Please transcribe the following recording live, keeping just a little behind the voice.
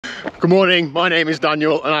Good morning, my name is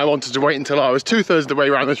Daniel and I wanted to wait until I was 2/3 of the way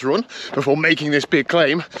around this run before making this big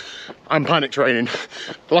claim. I'm panic training.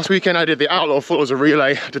 Last weekend I did the Outlaw Full as a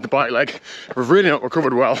relay, I did the bike leg. I've really not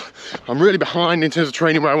recovered well. I'm really behind in terms of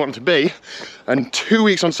training where I want to be. And 2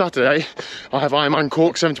 weeks on Saturday, I have Ironman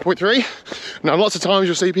Cork 70.3. Now lots of times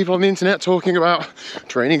you'll see people on the internet talking about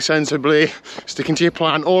training sensibly, sticking to your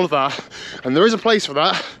plan, all of that. And there is a place for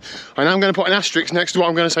that. And I'm going to put an asterisk next to what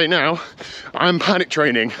I'm going to say now. I'm panic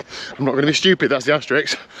training. I'm not going to be stupid, that's the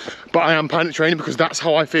asterisk. But I am panic training because that's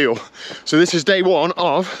how I feel. So this is day one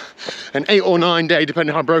of an 8 or 9 day,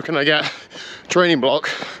 depending how broken I get, training block,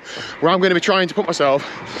 where I'm going to be trying to put myself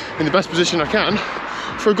in the best position I can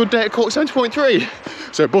for a good day at Cork 70.3.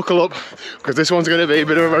 So buckle up, because this one's going to be a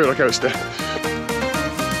bit of a roller coaster.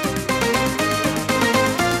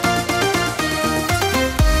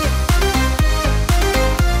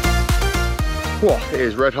 Whoa, it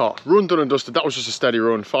is red hot. Run done and dusted. That was just a steady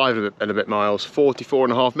run, 5 and a bit miles,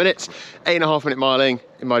 44.5 minutes, 8.5 minute miling.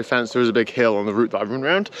 In my defense, there is a big hill on the route that I've run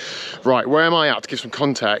around. Right, where am I at to give some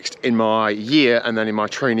context in my year and then in my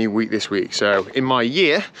training week this week? So in my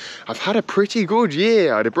year, I've had a pretty good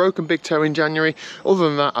year. I had a broken big toe in January. Other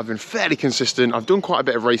than that, I've been fairly consistent. I've done quite a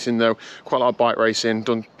bit of racing though, quite a lot of bike racing,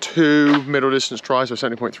 done 2 middle distance tries, so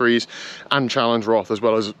 70.3s and challenge Roth, as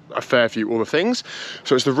well as a fair few other things.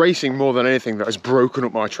 So it's the racing more than anything that has broken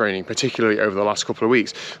up my training, particularly over the last couple of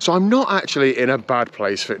weeks. So I'm not actually in a bad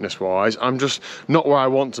place fitness wise. I'm just not where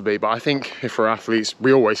I want to be, but I think if we're athletes,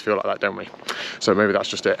 we always feel like that, don't we? So maybe that's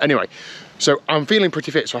just it. Anyway, so I'm feeling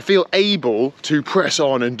pretty fit, so I feel able to press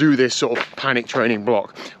on and do this sort of panic training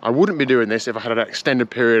block. I wouldn't be doing this if I had an extended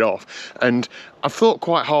period off, and I've thought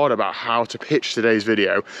quite hard about how to pitch today's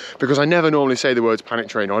video, because I never normally say the words panic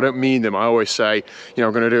training. I don't mean them. I always say, you know,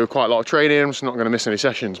 I'm going to do quite a lot of training, I'm just not going to miss any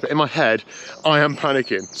sessions, but in my head I am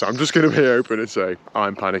panicking, so I'm just going to be open and say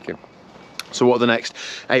I'm panicking. So what are the next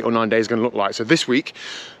 8 or 9 days going to look like? So this week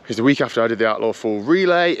is the week after I did the Outlaw Full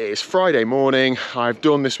relay. It is Friday morning. I've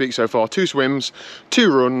done this week so far 2 swims,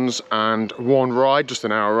 2 runs and 1 ride, just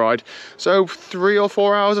an hour ride. So 3 or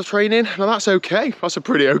 4 hours of training. Now that's okay. That's a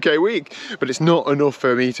pretty okay week, but it's not enough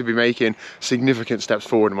for me to be making significant steps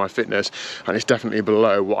forward in my fitness, and it's definitely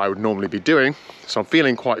below what I would normally be doing. So I'm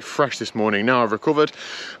feeling quite fresh this morning now I've recovered,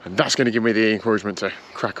 and that's going to give me the encouragement to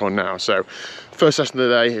crack on now. So first session of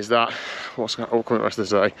the day is that. What's coming the rest of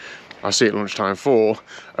the day? I'll see you at lunchtime for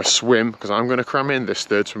a swim, because I'm going to cram in this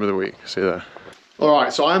 3rd swim of the week. See you there.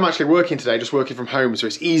 Alright, so I'm actually working today, just working from home, so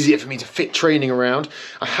it's easier for me to fit training around.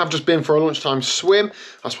 I have just been for a lunchtime swim.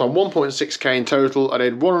 I swam 1.6k in total. I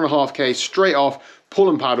did 1.5k straight off, pull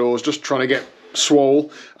and paddles, just trying to get swole,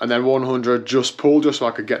 and then 100 just pull, just so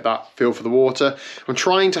I could get that feel for the water. I'm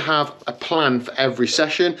trying to have a plan for every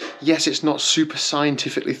session. Yes, it's not super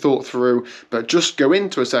scientifically thought through, but just go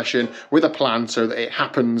into a session with a plan so that it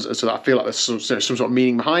happens, so that I feel like there's some sort of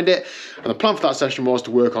meaning behind it. And the plan for that session was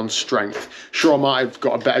to work on strength. Sure, I might have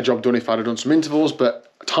got a better job done if I'd have done some intervals,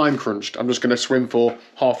 but time crunched. I'm just going to swim for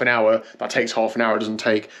half an hour. That takes half an hour, it doesn't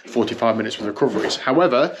take 45 minutes with recoveries.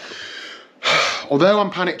 However, although I'm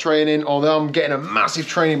panic training, although I'm getting a massive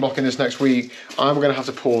training block in this next week, I'm going to have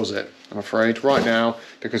to pause it, I'm afraid, right now,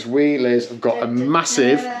 because we, Liz, have got a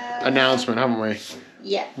massive announcement, haven't we?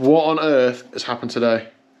 Yeah. What on earth has happened today?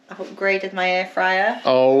 I've upgraded my air fryer.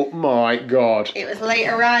 Oh my God. It was late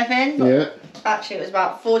arriving. But actually, it was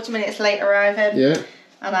about 40 minutes late arriving. Yeah.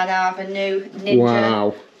 And I now have a new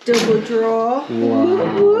Ninja double draw.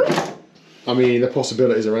 Wow. I mean, the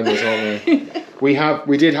possibilities are endless, aren't they?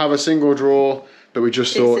 We did have a single drawer, but we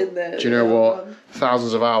just thought, do you know what?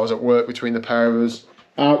 Thousands of hours at work between the pair of us.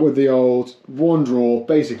 Out with the old 1 drawer,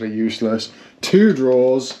 basically useless. 2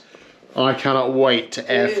 drawers. I cannot wait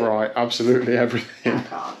to air fry absolutely everything. I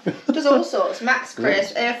can't. There's all sorts. Max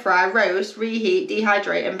crisp, air fry, roast, reheat,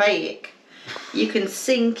 dehydrate and bake. You can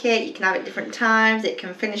sync it, you can have it different times, it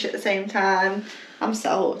can finish at the same time. I'm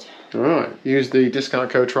sold. Alright, use the discount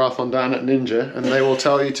code TriathlonDan at Ninja and they will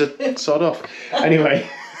tell you to sod off. Anyway,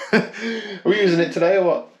 are we using it today or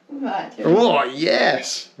what? Right. Oh,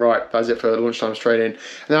 yes! Right, that's it for lunchtime training.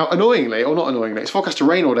 Now, annoyingly, or not annoyingly, it's forecast to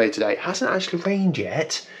rain all day today. It hasn't actually rained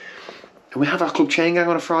yet. And we have our club chain gang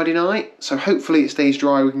on a Friday night, so hopefully it stays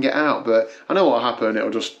dry, we can get out. But I know what'll happen,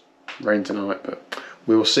 it'll just rain tonight. But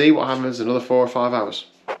we will see what happens in another 4 or 5 hours.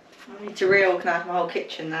 I need to reorganise my whole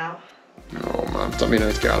kitchen now. Oh man, let me know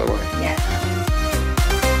to get out of the way. Yeah.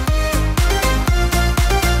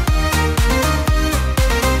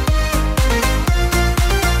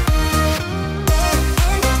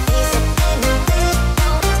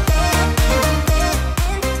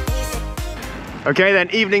 Okay then,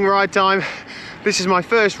 evening ride time. This is my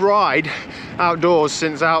first ride outdoors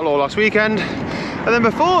since Outlaw last weekend. And then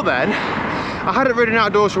before then, I hadn't ridden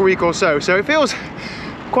outdoors for a week or so. So it feels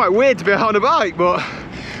quite weird to be out on a bike, but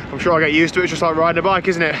I'm sure I'll get used to it. It's just like riding a bike,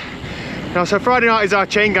 isn't it? Now, so Friday night is our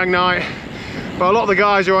chain gang night. But a lot of the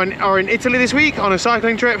guys are in Italy this week on a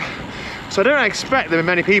cycling trip. So I don't expect there to be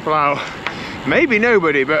many people out. Maybe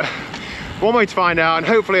nobody, but one way to find out, and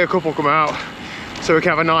hopefully a couple come out so we can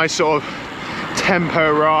have a nice sort of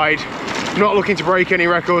tempo ride. Not looking to break any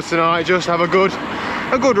records tonight, just have a good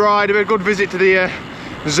ride, a good visit to the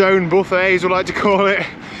zone buffet, as we like to call it,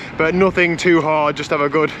 but nothing too hard. Just have a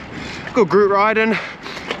good group ride, and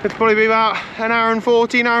it'll probably be about an hour and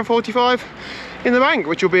 40, an hour and 45 in the bank,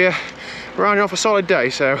 which will be rounding off a solid day.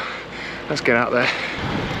 So let's get out there.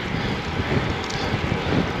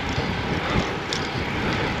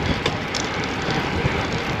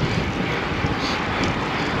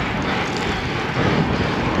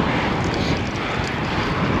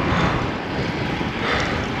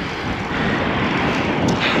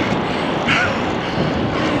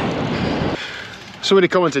 Somebody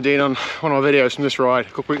commented, Dean, on one of my videos from this ride a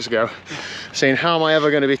couple weeks ago, saying, how am I ever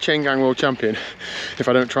going to be chain gang world champion if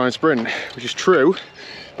I don't try and sprint? Which is true,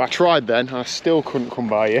 but I tried then and I still couldn't come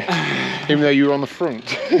by you, even though you were on the front.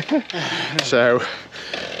 So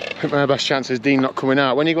I think my best chance is Dean not coming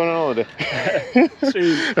out. When are you going on holiday?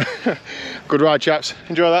 Soon. Good ride, chaps.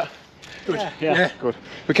 Enjoy that? Good. Yeah. Good.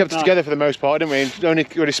 We kept it together for the most part, didn't we? Only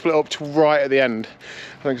really split up to right at the end.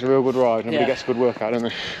 I think it's a real good ride. Everybody gets a good workout, don't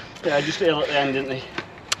they? Yeah, just ill at the end, didn't they?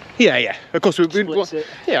 Yeah, yeah. Of course,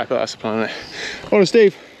 yeah, I thought that's the plan, isn't it? Well,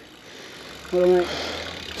 Steve. Well, mate.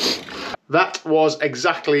 That was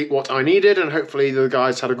exactly what I needed, and hopefully the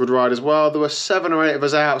guys had a good ride as well. There were 7 or 8 of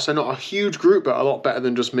us out, so not a huge group, but a lot better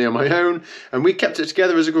than just me on my own. And we kept it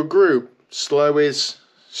together as a good group. Slow is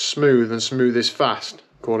smooth and smooth is fast,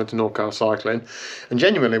 according to Norcal Cycling. And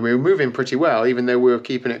genuinely, we were moving pretty well, even though we were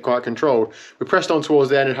keeping it quite controlled. We pressed on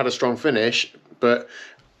towards the end and had a strong finish, but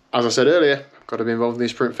as I said earlier, I've got to be involved in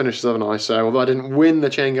these sprint finishes, haven't I? So although I didn't win the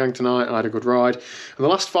chain gang tonight, I had a good ride. In the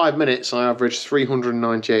last 5 minutes, I averaged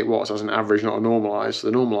 398 watts as an average, not a normalised.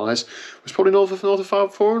 The normalised was probably north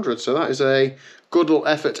of 400. So that is a good little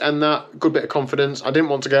effort and that good bit of confidence. I didn't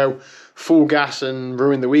want to go full gas and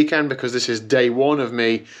ruin the weekend because this is day 1 of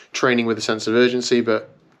me training with a sense of urgency, but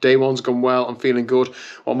day 1's gone well, I'm feeling good.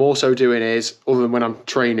 What I'm also doing is, other than when I'm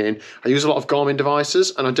training, I use a lot of Garmin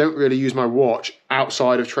devices and I don't really use my watch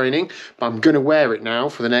outside of training, but I'm going to wear it now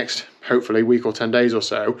for the next, hopefully, week or 10 days or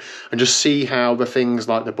so, and just see how the things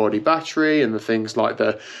like the body battery and the things like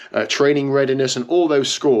the training readiness and all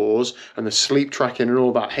those scores and the sleep tracking and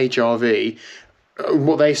all that HRV,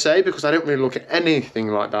 what they say, because I don't really look at anything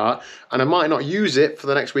like that, and I might not use it for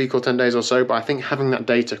the next week or 10 days or so, but I think having that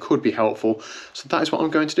data could be helpful. So that is what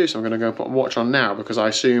I'm going to do. So I'm going to go put my watch on now, because I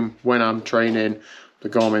assume when I'm training, the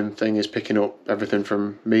Garmin thing is picking up everything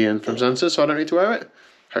from me and from sensors, so I don't need to wear it.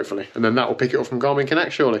 Hopefully. And then that will pick it up from Garmin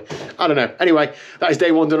Connect, surely. I don't know. Anyway, that is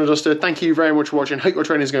day 1 done and dusted. Thank you very much for watching. Hope your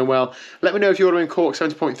training is going well. Let me know if you're doing Cork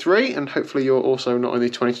 70.3, and hopefully you're also not in the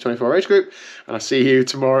 20 to 24 age group. And I'll see you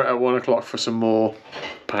tomorrow at 1 o'clock for some more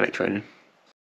panic training.